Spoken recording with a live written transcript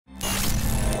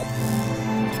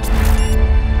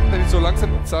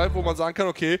langsam die Zeit, wo man sagen kann,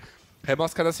 okay,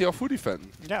 Happasc kann das hier auch full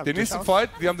defenden. Ja, den nächsten Fight,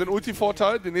 die haben den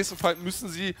Ulti-Vorteil, den nächsten Fight müssen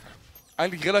sie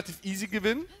eigentlich relativ easy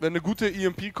gewinnen. Wenn eine gute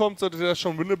EMP kommt, sollte das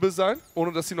schon winnable sein,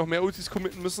 ohne dass sie noch mehr Ultis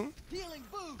committen müssen.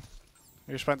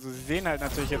 Bin gespannt, sie sehen halt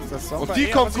natürlich jetzt das Sommer. Und die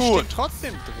kommt gut.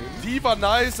 Trotzdem drin. Die war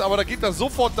nice, aber da geht das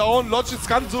sofort down. Logic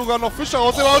kann sogar noch Fischer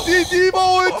rausnehmen. Und die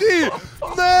D.Va Ulti!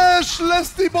 Nesh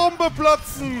lässt die Bombe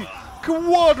platzen.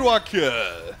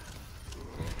 Quadkill.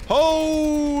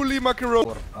 Holy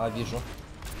Macaroni. Вижу.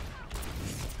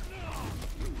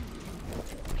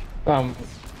 Там,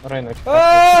 рынок.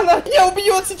 Она меня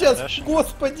убьет сейчас!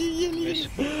 Господи, еле.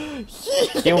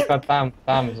 Хилка там,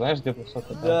 знаешь, где-то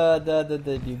что-то. Да,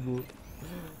 бегу.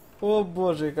 О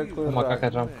боже, какой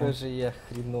какой же я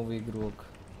хреновый игрок.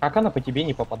 Как она по тебе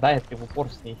не попадает, ты в упор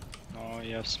с ней? Ну,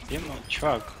 я в спину,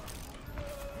 чувак.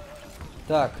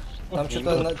 Так, там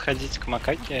что-то... Подходить к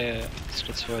макаке с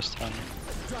лицевой стороны.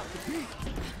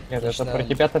 Нет, это про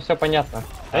тебя-то все понятно.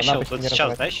 Тащил, вот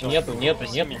сейчас тащил. Нету.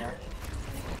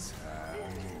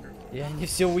 И они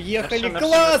все уехали,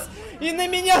 класс! И на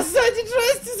меня сзади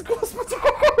Джастис, господи,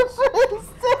 какая жесть!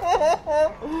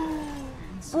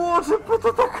 Боже,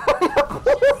 это такая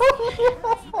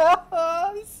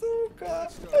сука!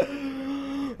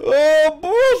 О,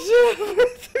 боже! Вы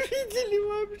это видели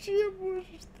вообще,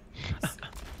 боже?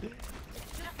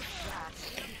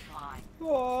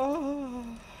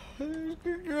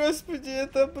 Господи,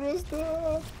 это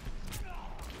просто...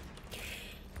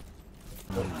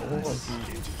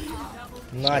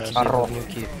 На тебе,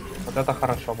 говнюки. Вот это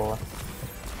хорошо было.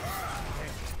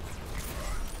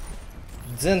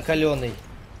 Дзен каленый.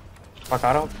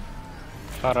 Покарал.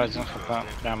 Пара 1 хп.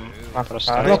 Прям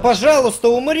просто. Ну пожалуйста,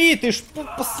 умри, ты ж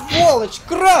сволочь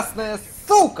красная,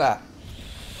 сука!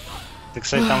 Ты,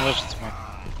 кстати, там выжить мог.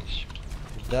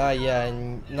 Да,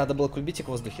 надо было кульбитик в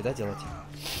воздухе, да, делать?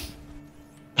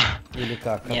 Или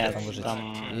как? Нет, там выжить?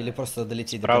 там... Или просто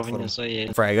долететь до Справа платформы? внизу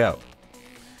есть. Frag out.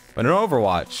 But in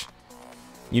Overwatch,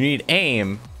 you need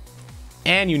aim,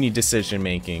 and you need decision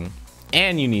making,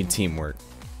 and you need teamwork.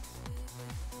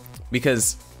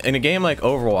 Because in a game like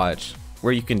Overwatch,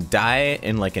 where you can die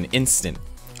in like an instant,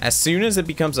 as soon as it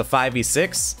becomes a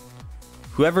 5v6,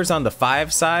 whoever's on the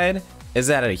 5 side is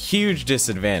at a huge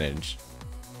disadvantage.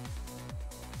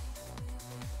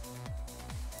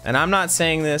 And I'm not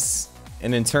saying this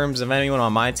in terms of anyone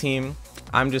on my team,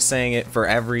 I'm just saying it for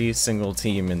every single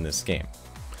team in this game.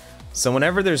 So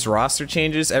whenever there's roster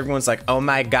changes, everyone's like, oh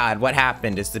my god, what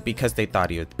happened? Is it because they thought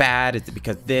he was bad? Is it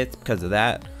because of this, because of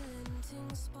that?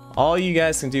 All you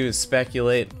guys can do is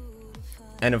speculate.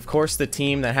 And of course the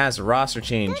team that has a roster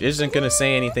change isn't going to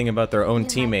say anything about their own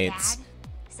teammates.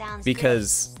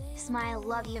 Because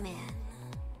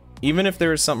even if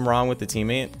there is something wrong with the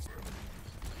teammate,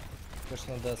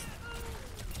 Точно даст.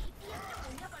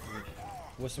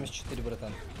 84,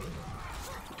 братан.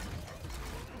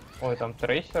 Ой, там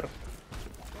трейсер.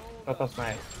 Кто-то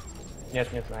знает.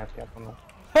 Нет, не знает, я понял.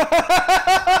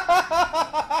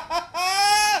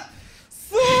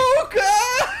 Сука!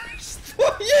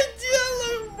 Что я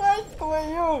делаю, мать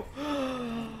твою?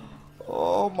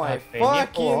 О май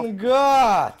fucking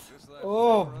god!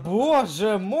 О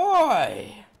боже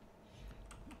мой!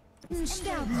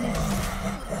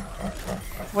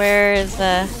 Where is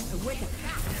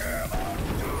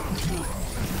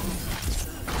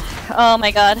Oh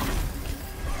my god.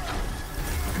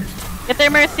 Get there,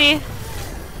 Mercy.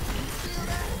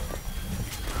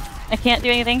 I can't do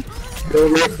anything.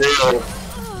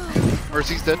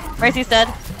 Mercy's dead. Mercy's dead.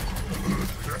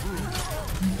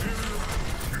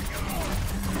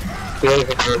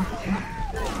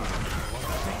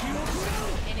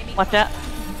 Watch out.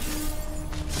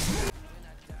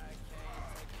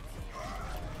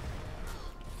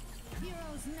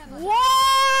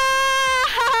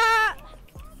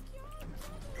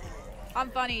 I'm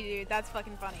funny, dude. That's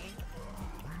fucking funny.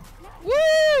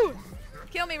 Woo!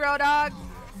 Kill me, Road Dog.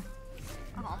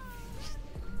 Oh.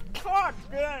 God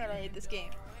damn, I hate this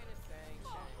game.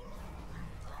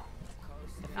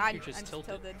 I'm just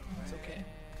tilted. It's okay.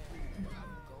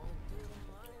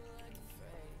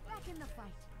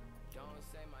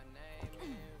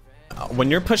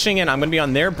 when you're pushing in, I'm gonna be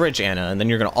on their bridge, Anna, and then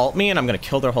you're gonna ult me, and I'm gonna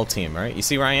kill their whole team. All right, you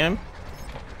see where I am?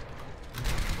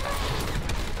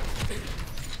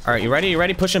 All right, you ready? You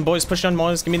ready? Pushing, boys. Push on,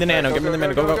 boys. Give me the nano. Give me the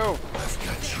nano. Go, go.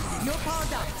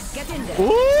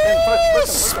 Ooh,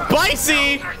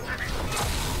 spicy!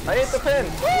 I hit the pin.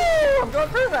 Woo! I'm going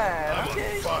through that.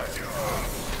 Okay.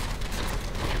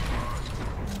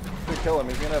 Kill him.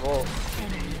 He's gonna have ult.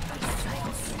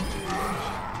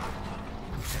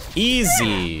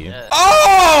 Easy. Yeah.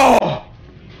 Oh!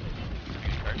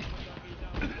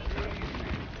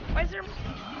 Why is there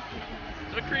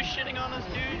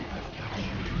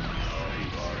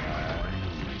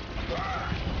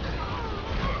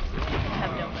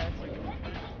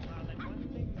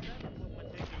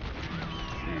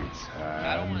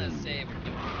I don't want to say we're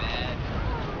doing bad.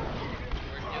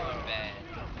 We're doing bad.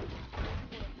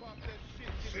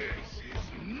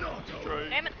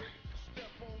 Damn it.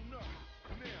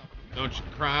 Don't you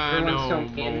cry no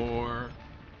more.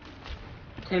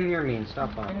 Tim, you're mean.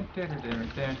 Stop on.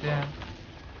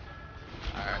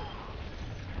 Alright.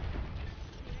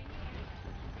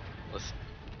 Listen.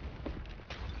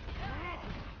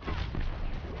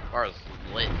 Bar's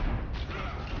lit.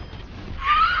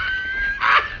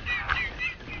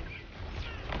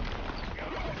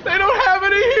 They don't have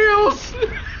any heals!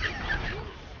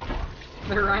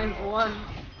 They're Ryan's one.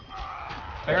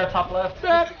 They're at top left.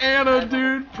 That Anna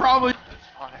dude probably.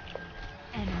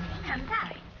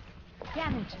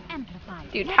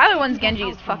 Dude, Tyler 1's Genji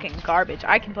is fucking garbage.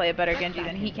 I can play a better Genji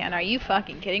than he can. Are you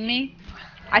fucking kidding me?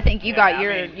 I think you got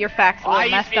your facts a little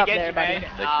messed up there, buddy.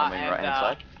 They're coming right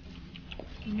inside.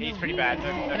 He's pretty bad.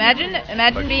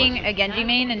 Imagine being a Genji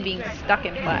main and being stuck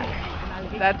in flat.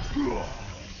 That's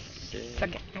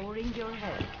suck it.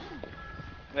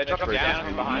 They drop down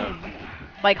from behind.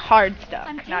 Like hard stuff,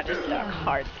 not just stuck.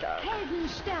 Hard stuff.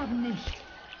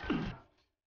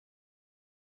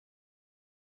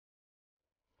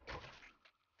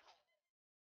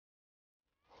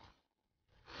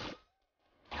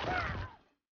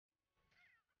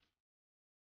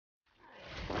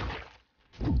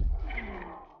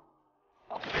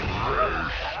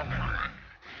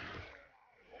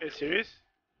 Are you serious?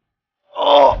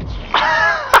 Oh!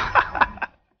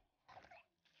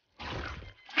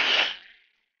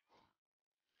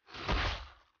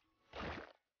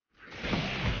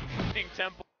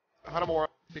 Hanamura,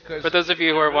 because for those of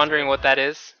you who are wondering what that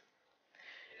is,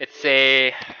 it's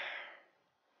a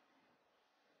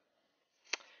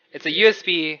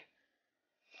USB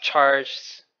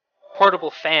charged portable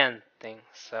fan thing.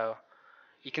 So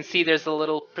you can see there's a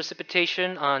little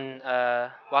precipitation on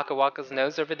Waka Waka's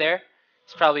nose over there.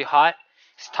 He's probably hot.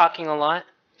 He's talking a lot.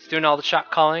 He's doing all the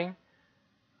shot calling.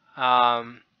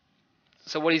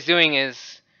 So what he's doing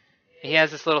is he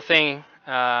has this little thing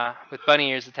with bunny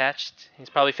ears attached. He's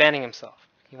probably fanning himself.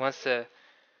 He wants to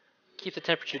keep the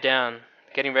temperature down,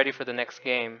 getting ready for the next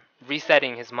game,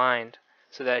 resetting his mind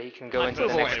so that he can go into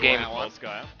the next game. He's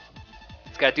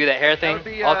got to do that hair thing.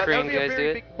 All Korean guys do it. That would be a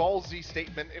very big ballsy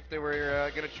statement if they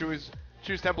were going to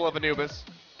choose Temple of Anubis.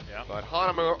 Yeah. But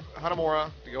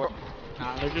Hanamura to go.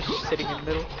 They're just sitting in the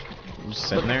middle. Just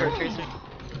sitting there.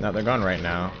 No, they're going right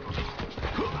now.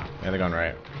 Yeah, they're going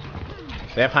right.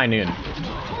 They have high noon.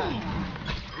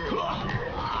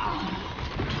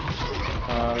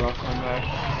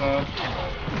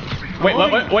 Wait,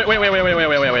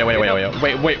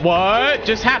 wait, what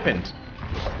just happened?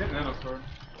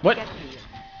 What? Okay.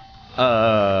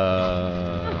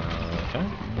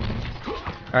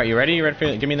 Alright, you ready? You ready for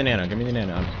it? Give me the nano, give me the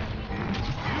nano.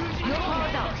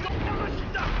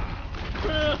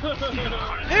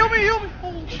 Heal me, heal me!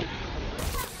 Holy shit.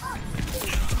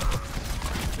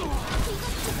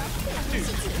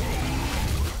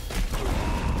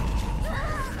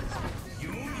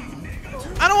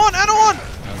 I don't want!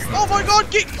 Oh my god,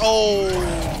 get! Oh!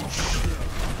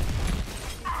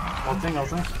 I'll sing. I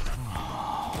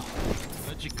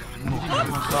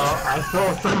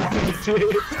saw somebody.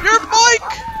 Your mic!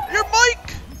 Your mic!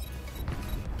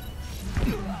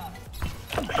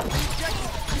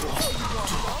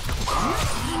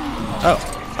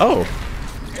 Oh.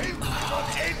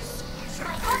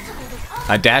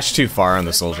 I dashed too far on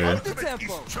the soldier.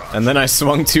 And then I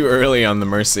swung too early on the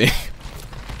Mercy.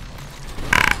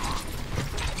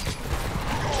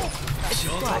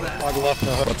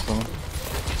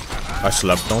 I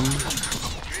slept on.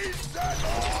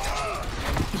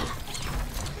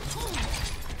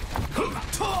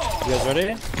 You guys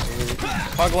ready?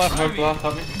 Hug left. What?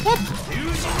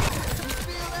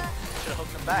 Should've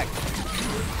hooked him back.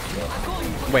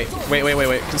 Wait.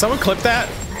 Can someone clip that?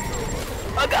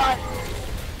 Oh god.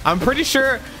 I'm pretty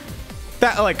sure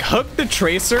that like hooked the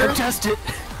tracer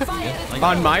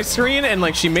on my screen and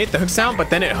like she made the hook sound, but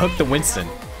then it hooked the Winston.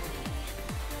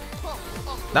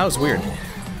 That was weird.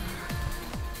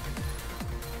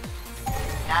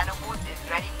 Nanobot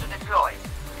is ready to deploy.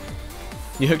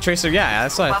 You hook tracer? Yeah,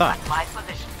 that's what I thought. My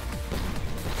position.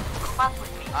 Group up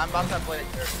with me. I'm about to play it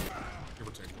here. Give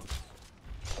or take one.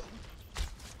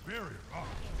 Barrier up.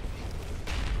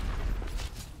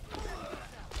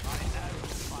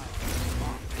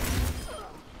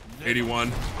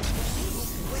 $81.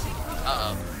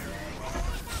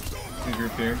 Two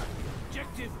group here.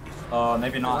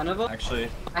 Maybe not. Actually,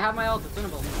 I have my ult. It's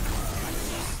winnable.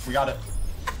 we got it.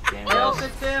 My ult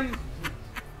is him.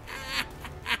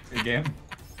 Good game.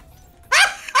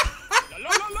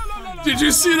 Did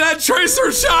you see that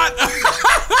tracer shot?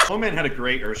 Omen had a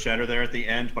great Earth Shatter there at the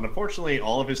end, but unfortunately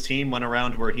all of his team went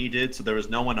around where he did, so there was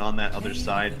no one on that other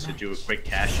side to do a quick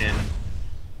cash in.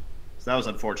 So that was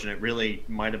unfortunate. Really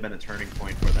might have been a turning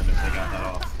point for them if they got that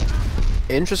off.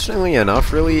 Interestingly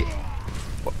enough, really,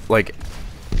 like,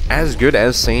 as good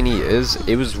as Saini is,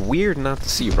 it was weird not to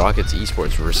see Rockets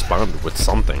Esports respond with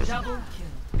something.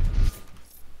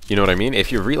 You know what I mean?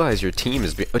 If you realize your team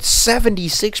is... It's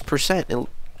 76%!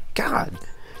 God!